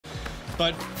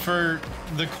But for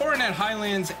the Coronet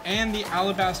Highlands and the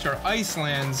Alabaster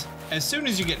Icelands, as soon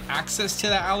as you get access to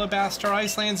the Alabaster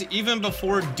Icelands, even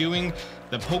before doing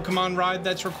the Pokemon ride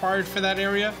that's required for that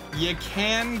area, you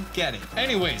can get it.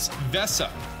 Anyways, Vesa.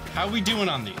 How we doing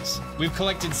on these? We've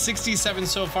collected 67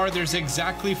 so far. There's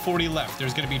exactly 40 left.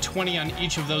 There's going to be 20 on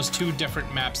each of those 2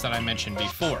 different maps that I mentioned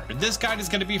before. This guide is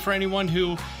going to be for anyone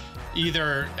who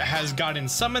either has gotten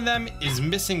some of them, is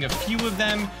missing a few of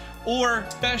them, or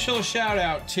special shout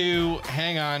out to,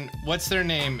 hang on, what's their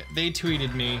name? They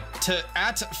tweeted me, to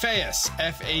 @Feas,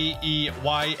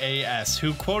 F-A-E-Y-A-S,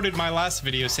 who quoted my last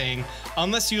video saying,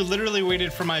 unless you literally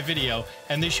waited for my video,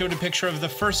 and they showed a picture of the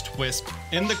first Wisp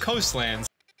in the coastlands,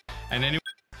 and anyway,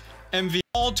 MV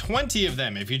all 20 of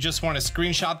them. If you just want to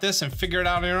screenshot this and figure it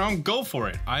out on your own, go for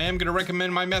it. I am going to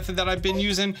recommend my method that I've been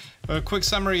using. A quick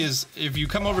summary is if you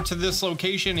come over to this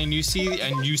location and you see it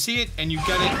and you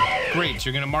get it, great.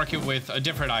 You're going to mark it with a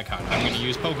different icon. I'm going to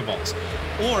use Pokeballs.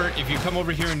 Or if you come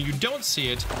over here and you don't see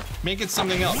it, make it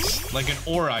something else, like an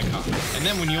ore icon. And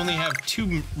then when you only have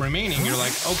 2 remaining, you're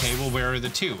like, okay, well, where are the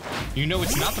 2? You know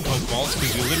it's not the Pokeballs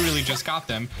because you literally just got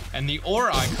them, and the ore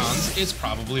icons is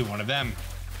probably one of them.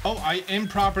 Oh, I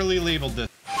improperly labeled this.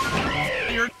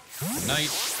 Night.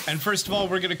 And first of all,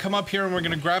 we're gonna come up here and we're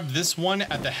gonna grab this one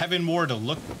at the Heaven War to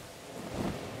look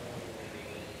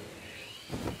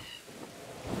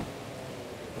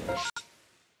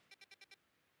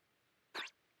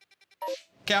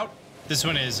out. This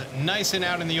one is nice and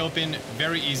out in the open,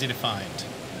 very easy to find.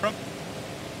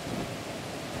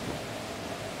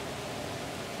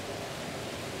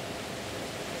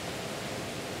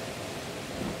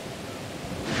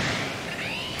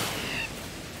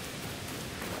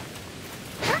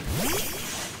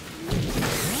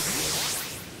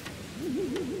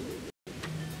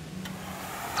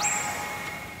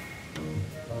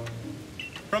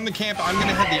 From the camp, I'm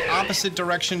gonna head the opposite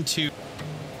direction to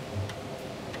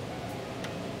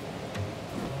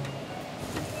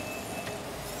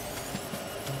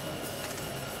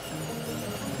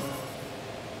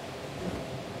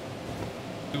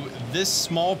this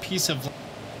small piece of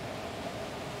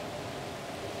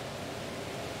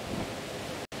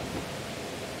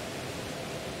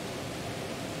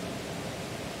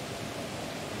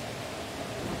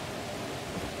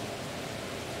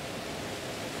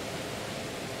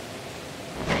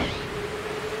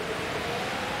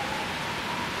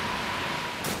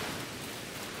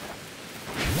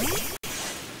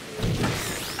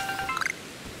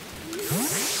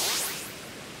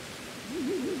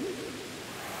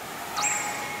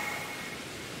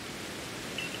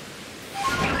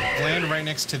right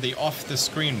next to the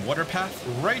off-the-screen water path.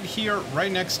 Right here,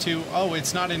 right next to... Oh,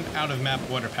 it's not an out-of-map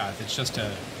water path. It's just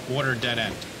a water dead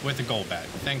end with a Golbat.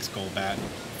 Thanks, Golbat.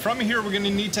 From here, we're going to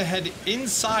need to head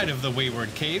inside of the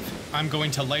Wayward Cave. I'm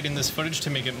going to lighten this footage to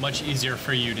make it much easier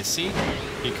for you to see,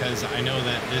 because I know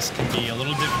that this can be a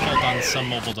little difficult on some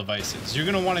mobile devices. You're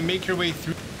going to want to make your way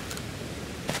through...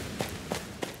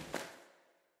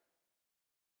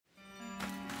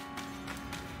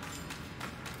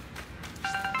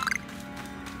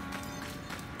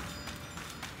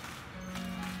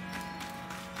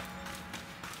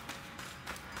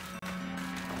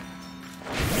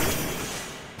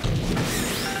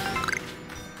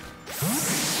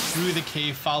 through the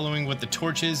cave, following with the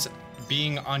torches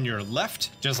being on your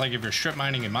left, just like if you're strip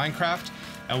mining in Minecraft.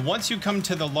 And once you come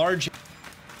to the large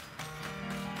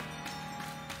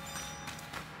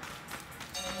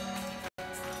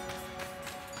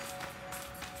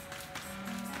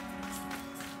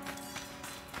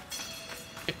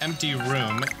empty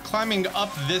room, climbing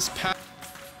up this path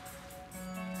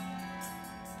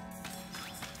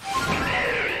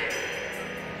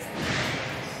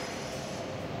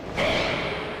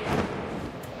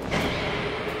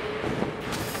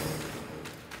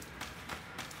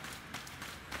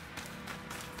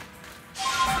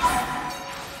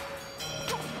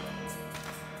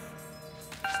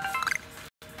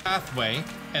pathway,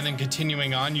 and then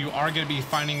continuing on, you are going to be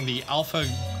finding the Alpha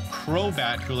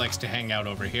Crobat who likes to hang out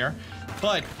over here.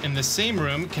 But in the same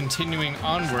room, continuing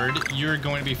onward, you're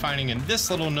going to be finding in this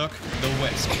little nook the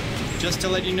Wisp. Just to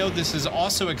let you know, this is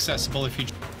also accessible if you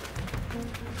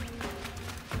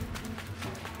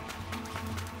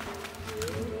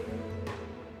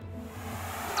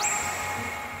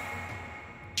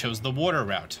chose the water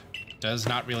route. Does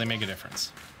not really make a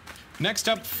difference. Next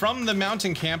up, from the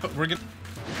mountain camp, we're going to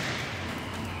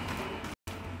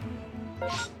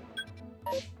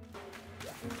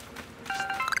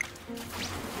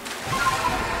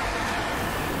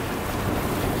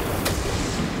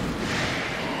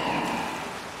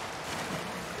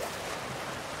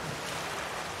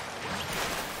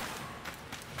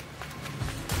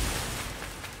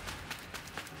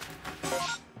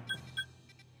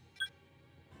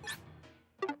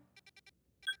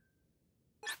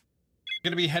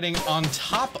going to be heading on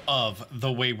top of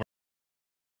the Wayward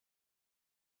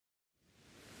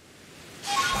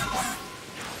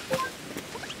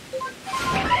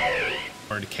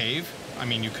Cave. I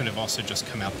mean, you could have also just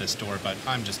come out this door, but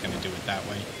I'm just going to do it that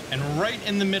way. And right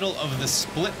in the middle of the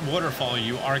split waterfall,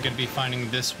 you are going to be finding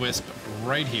this wisp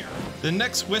right here. The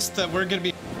next wisp that we're going to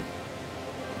be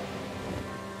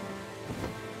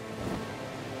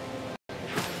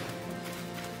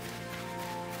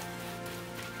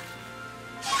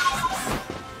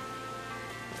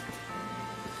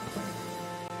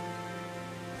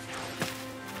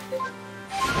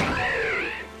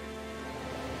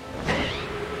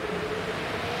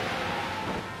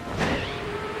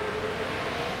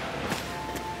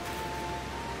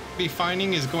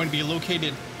finding is going to be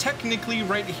located technically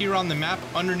right here on the map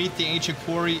underneath the ancient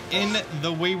quarry in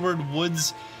the Wayward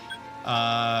Woods.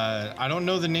 I don't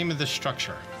know the name of the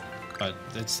structure, but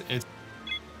it's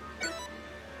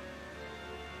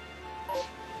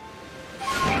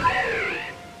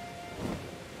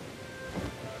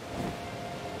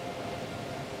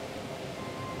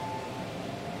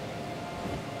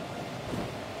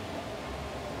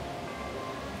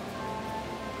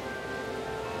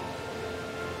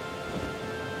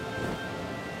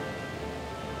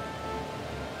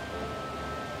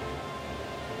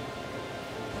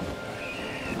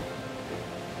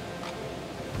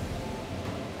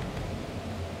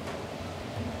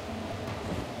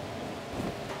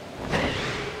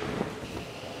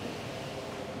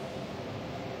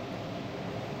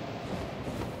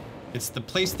It's the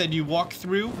place that you walk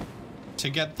through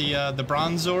to get the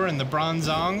Bronzor and the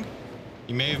Bronzong.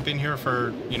 You may have been here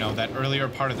for, you know, that earlier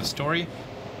part of the story,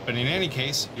 but in any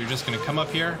case, you're just going to come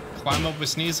up here, climb up with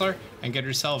Sneasler, and get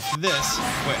yourself this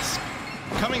wisp.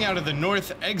 Coming out of the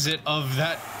north exit of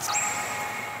that...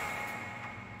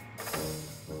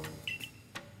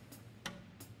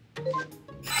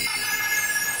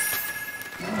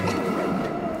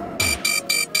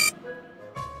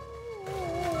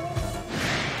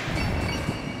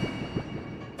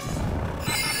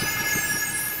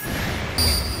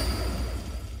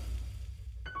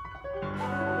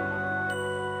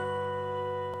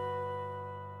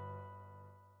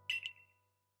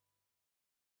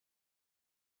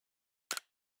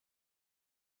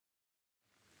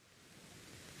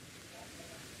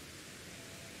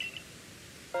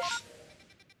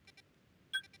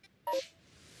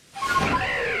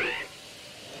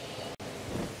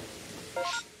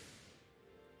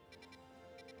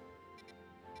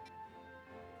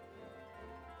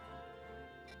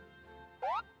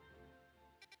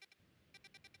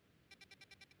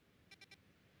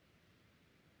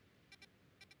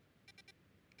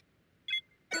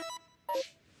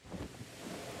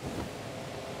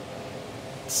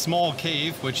 small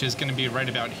cave, which is going to be right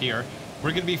about here.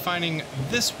 We're going to be finding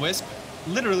this wisp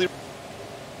literally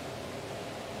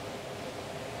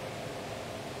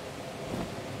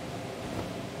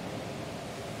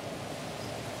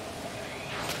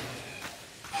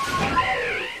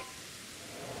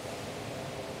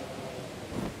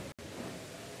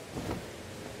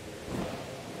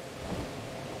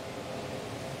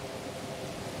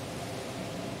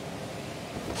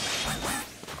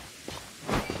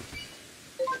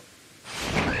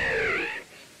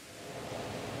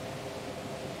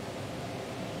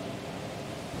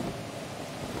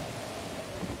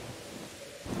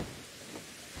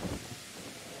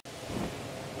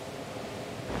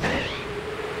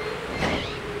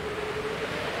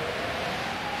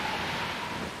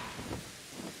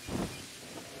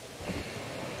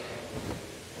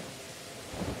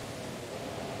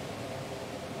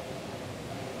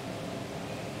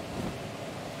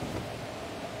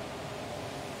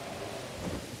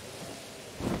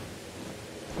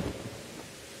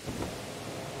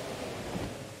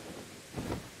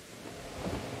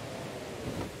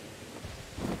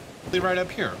right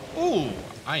up here. Ooh,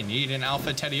 I need an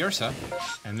Alpha Teddiursa,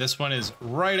 and this one is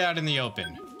right out in the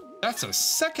open. That's a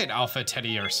second Alpha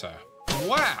Teddiursa.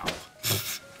 Wow.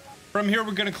 From here,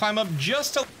 we're gonna climb up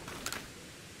just a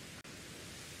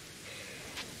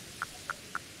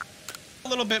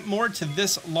little bit more to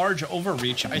this large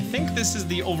overreach. I think this is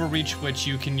the overreach which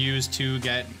you can use to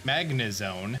get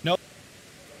Magnezone. Nope.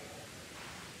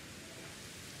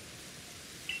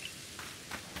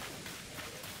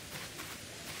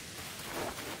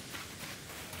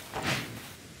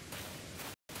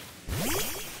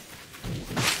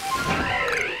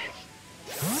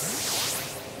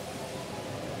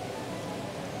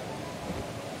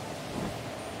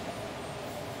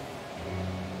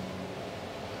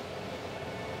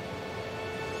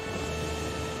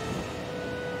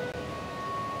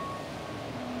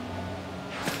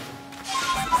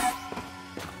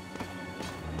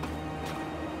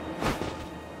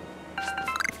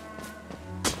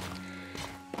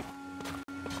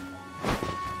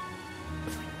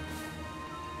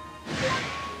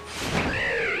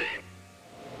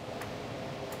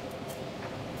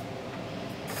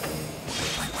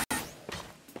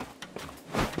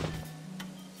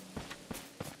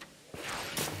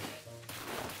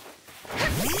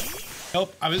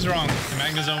 Nope, I was wrong. The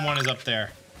Magna Zone one is up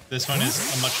there. This one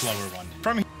is a much lower one.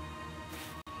 From here.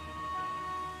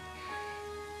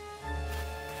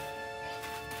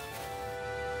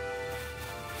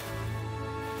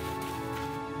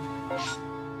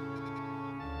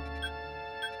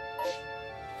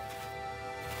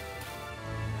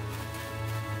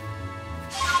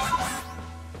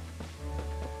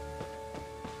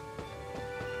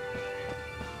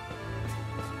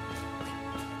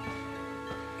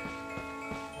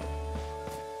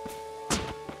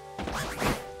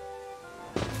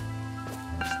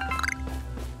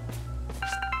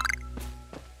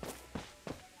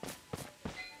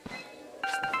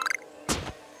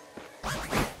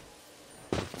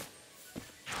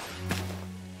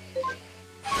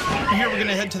 Here we're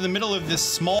gonna head to the middle of this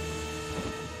small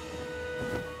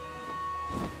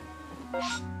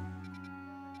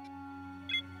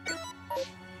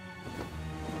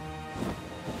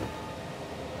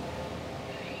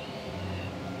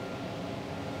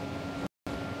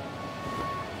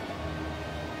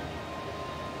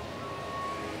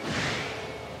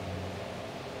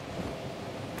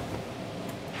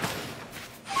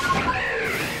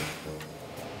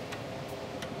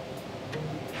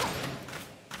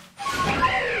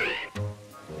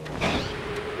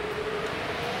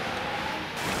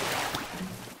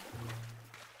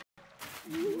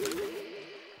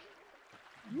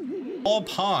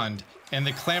pond in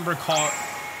the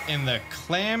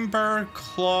Clamber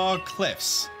Claw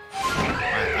Cliffs. Wow,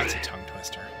 that's a tongue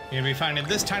twister. You're gonna be finding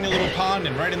this tiny little pond,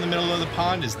 and right in the middle of the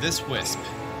pond is this wisp.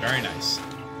 Very nice.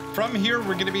 From here,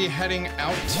 we're gonna be heading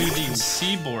out to the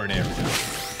seaboard area.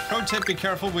 Pro tip, be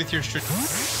careful with your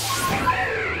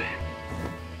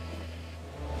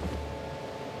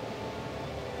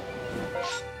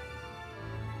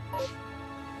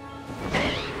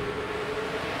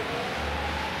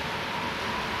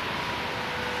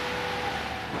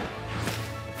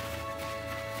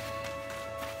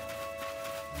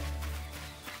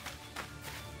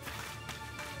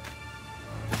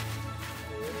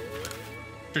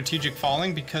strategic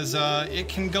falling, because it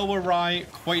can go awry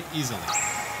quite easily.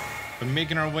 But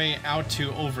making our way out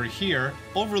to over here,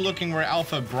 overlooking where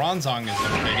Alpha Bronzong is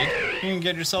located, you can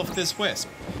get yourself this wisp.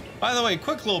 By the way,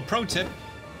 quick little pro tip.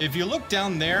 If you look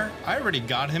down there, I already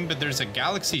got him, but there's a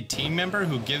Galaxy team member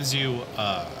who gives you,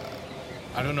 I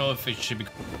don't know if it should be...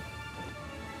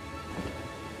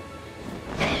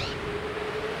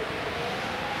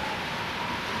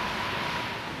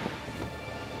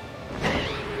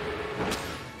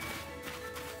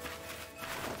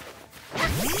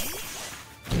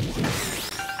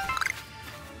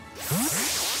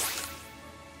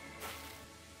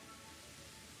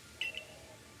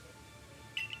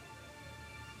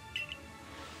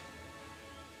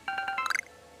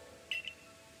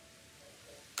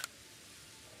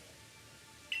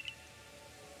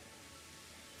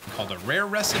 called a rare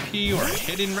recipe or a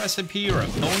hidden recipe or a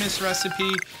bonus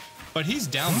recipe, but he's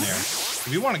down there. If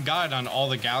you want a guide on all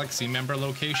the Galaxy member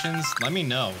locations, let me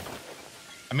know.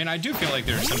 I mean, I do feel like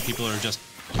there are some people who are just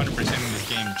 100% in this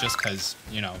game just because,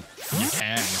 you know, you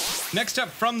can. Next up,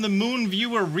 from the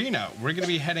Moonview Arena, we're going to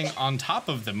be heading on top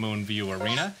of the Moonview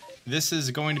Arena. This is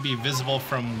going to be visible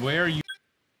from where you...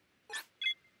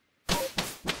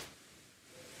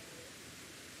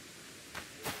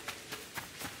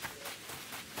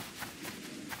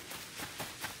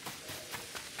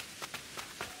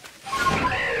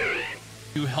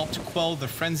 You helped quell the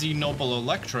Frenzy Noble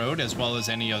Electrode, as well as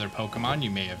any other Pokemon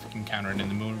you may have encountered in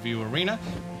the Moonview Arena.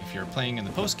 If you're playing in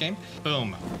the post-game,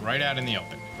 boom, right out in the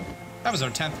open. That was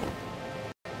our 10th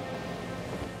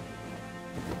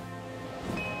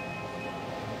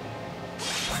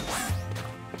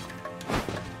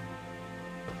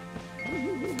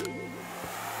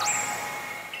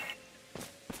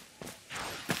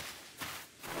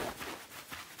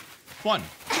one.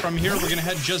 From here, we're gonna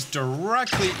head just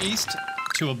directly east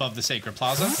to above the Sacred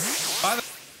Plaza. By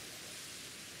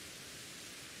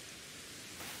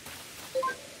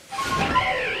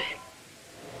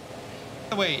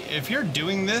the way, if you're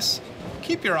doing this,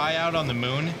 keep your eye out on the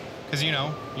moon, because, you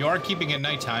know, you are keeping it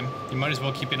nighttime. You might as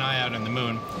well keep an eye out on the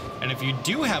moon. And if you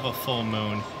do have a full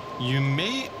moon, you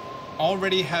may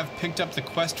already have picked up the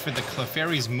quest for the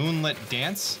Clefairy's Moonlit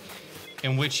Dance,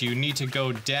 in which you need to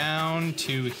go down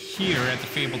to here at the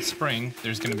Fabled Spring.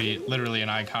 There's going to be literally an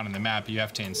icon on the map. You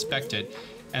have to inspect it.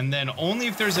 And then only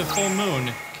if there's a full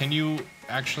moon can you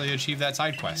actually achieve that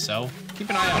side quest. So keep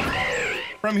an eye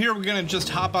out. From here, we're going to just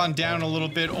hop on down a little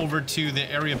bit over to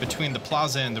the area between the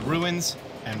plaza and the ruins.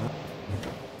 And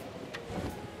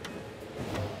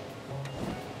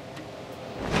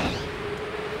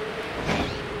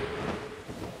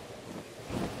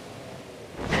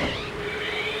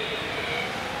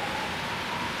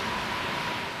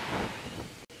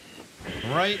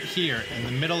right here in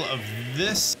the middle of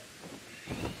this.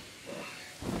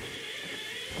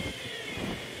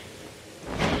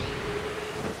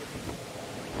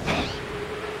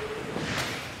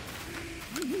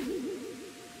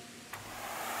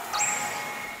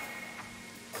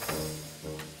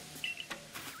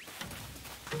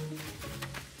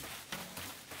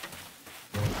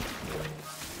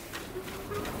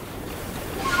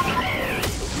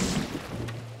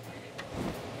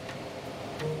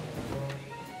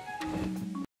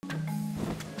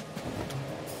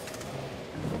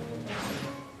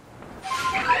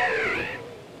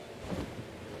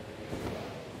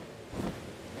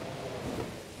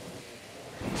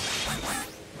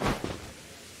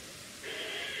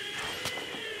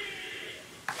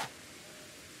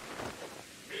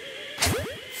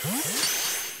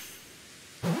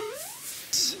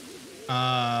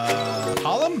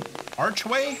 Column?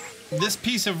 Archway? This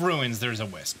piece of ruins, there's a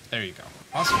wisp. There you go.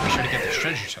 Also, be sure to get the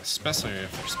treasure chests, especially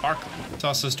if they're sparkling. It's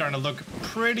also starting to look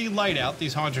pretty light out.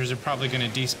 These haunters are probably going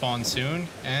to despawn soon,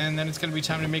 and then it's going to be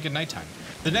time to make it nighttime.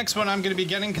 The next one I'm going to be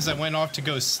getting, because I went off to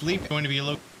go sleep, going to be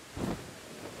a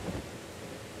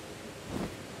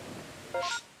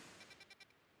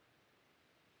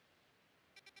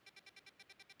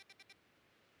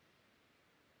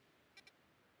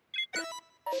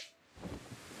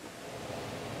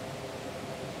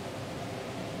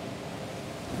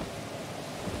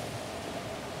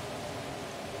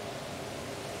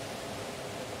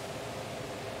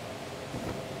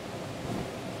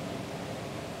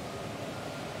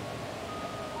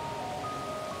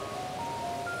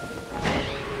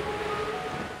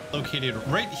located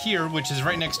right here, which is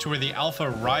right next to where the Alpha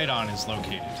Rhydon is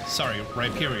located. Sorry,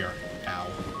 Rhyperior. Ow.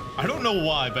 I don't know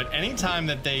why, but anytime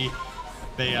that they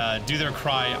do their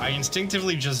cry, I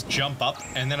instinctively just jump up,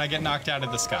 and then I get knocked out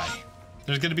of the sky.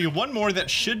 There's going to be one more that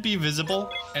should be visible,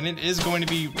 and it is going to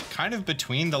be kind of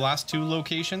between the last two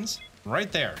locations.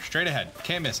 Right there, straight ahead.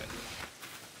 Can't miss it.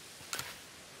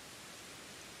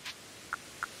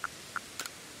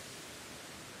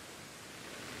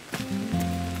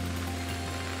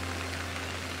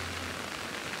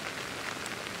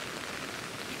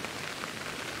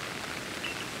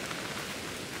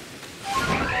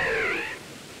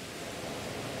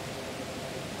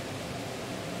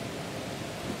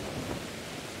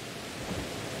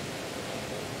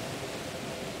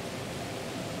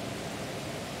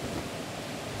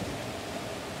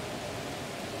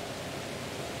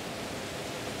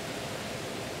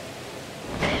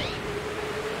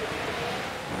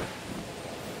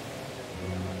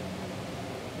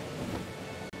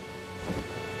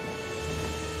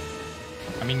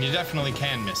 I mean, you definitely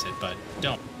can miss it, but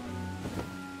don't.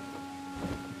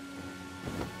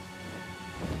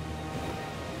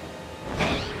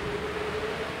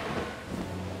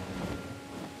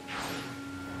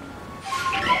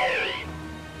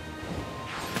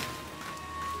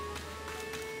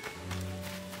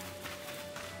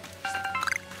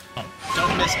 Oh,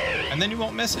 don't miss it, and then you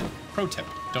won't miss it. Pro tip,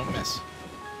 don't miss.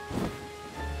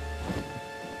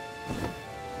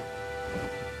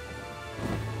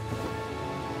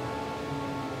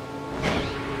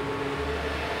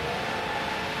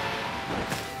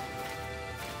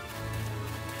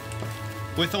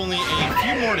 With only a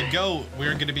few more to go,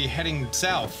 we're going to be heading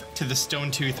south to the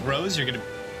Stone-Tooth Rose. You're going to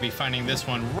be finding this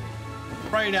one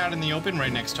right out in the open,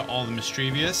 right next to all the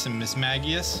Mischievous and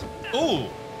Mismagius. Ooh!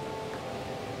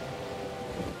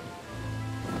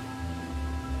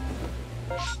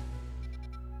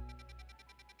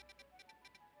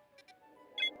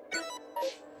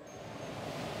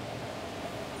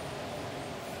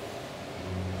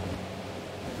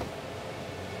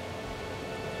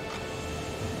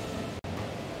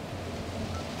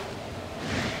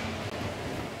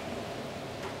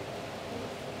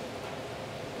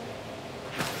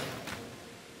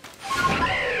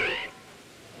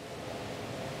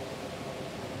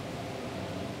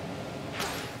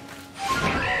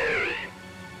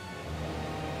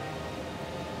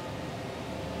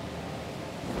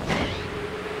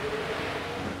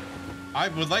 I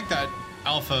would like that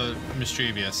Alpha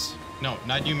Mischievous. No,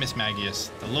 not you, Miss Magius.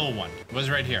 The little one. It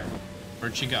was right here.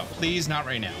 Where'd she go? Please, not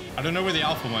right now. I don't know where the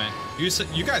Alpha went.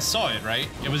 You guys saw it, right?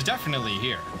 It was definitely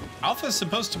here. Alpha's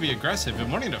supposed to be aggressive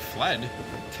and wanting to fled.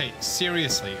 Okay,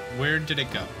 seriously, where did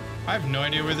it go? I have no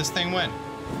idea where this thing went.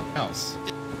 Else.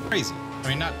 It's crazy. I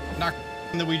mean, not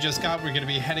that we just got. We're gonna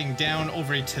be heading down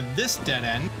over to this dead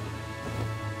end.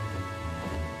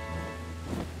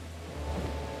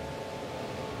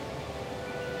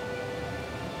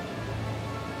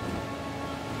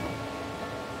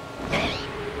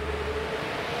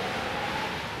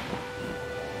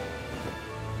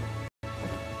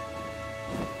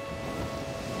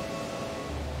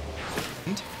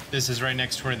 Island. This is right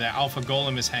next to where the Alpha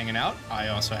Golem is hanging out. I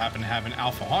also happen to have an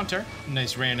Alpha Haunter.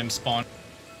 Nice random spawn.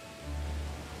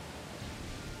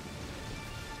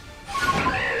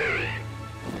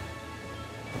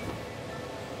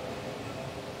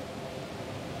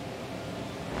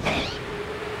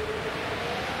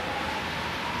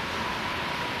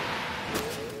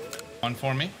 On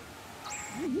for me.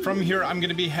 From here, I'm going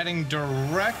to be heading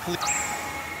directly...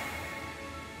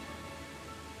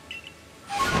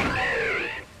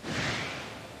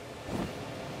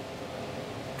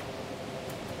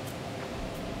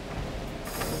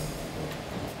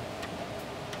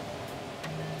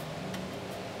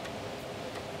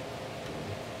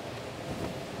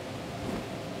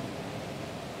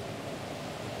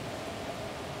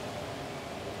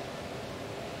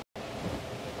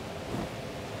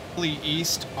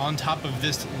 east on top of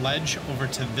this ledge over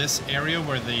to this area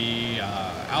where the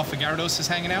Alpha Gyarados is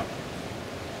hanging out,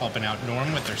 helping out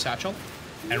Norm with their satchel.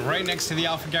 And right next to the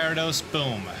Alpha Gyarados,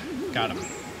 boom, got him.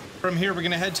 From here, we're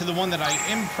going to head to the one that I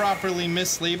improperly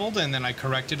mislabeled and then I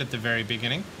corrected at the very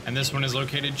beginning. And this one is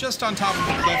located just on top of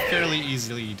the cliff, fairly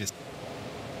easily to see.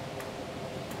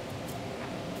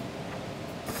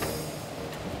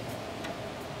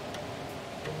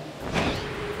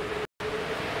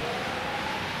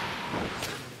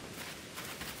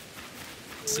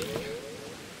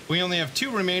 We only have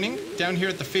 2 remaining, down here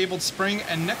at the Fabled Spring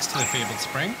and next to the Fabled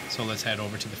Spring. So let's head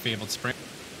over to the Fabled Spring.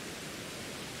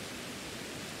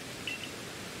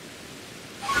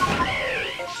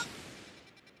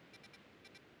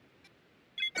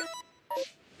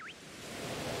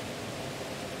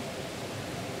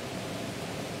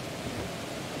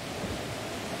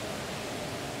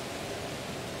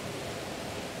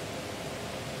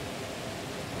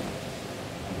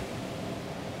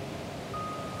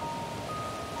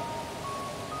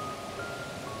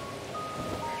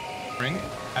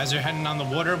 As you're heading on the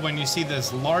water, when you see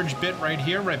this large bit right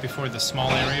here, right before the small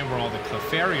area where all the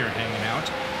Clefairy are hanging out,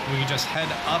 we just head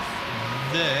up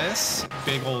this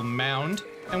big old mound,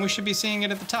 and we should be seeing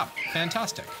it at the top.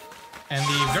 Fantastic. And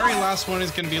the very last one is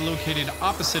going to be located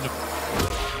opposite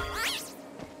of...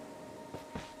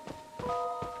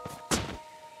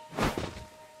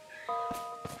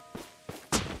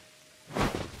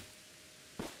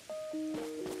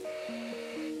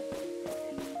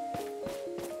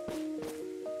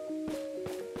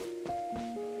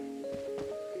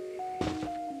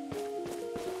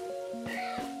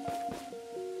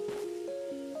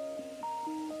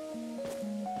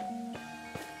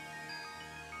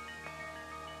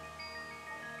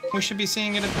 We should be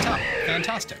seeing it at the top.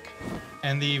 Fantastic.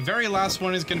 And the very last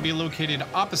one is going to be located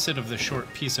opposite of the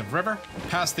short piece of river,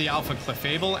 past the Alpha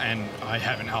Clefable, and I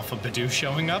have an Alpha Bidoof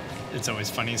showing up. It's always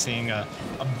funny seeing a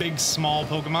big, small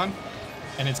Pokemon,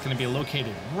 and it's going to be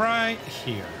located right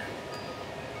here.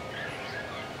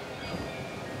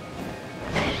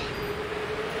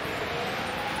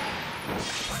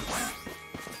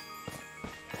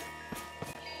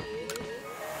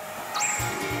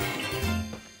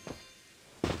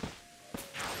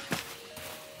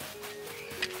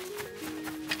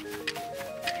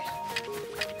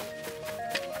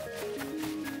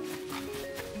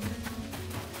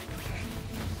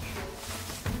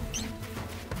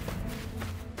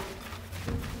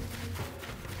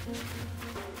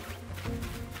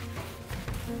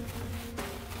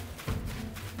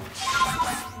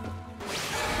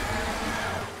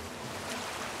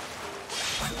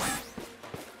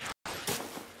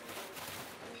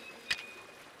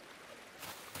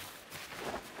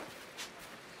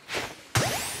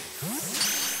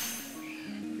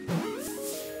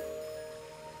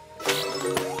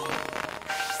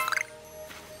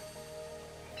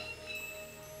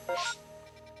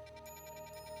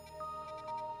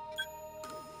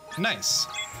 Nice.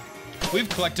 We've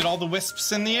collected all the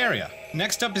wisps in the area.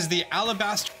 Next up is the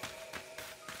Alabaster.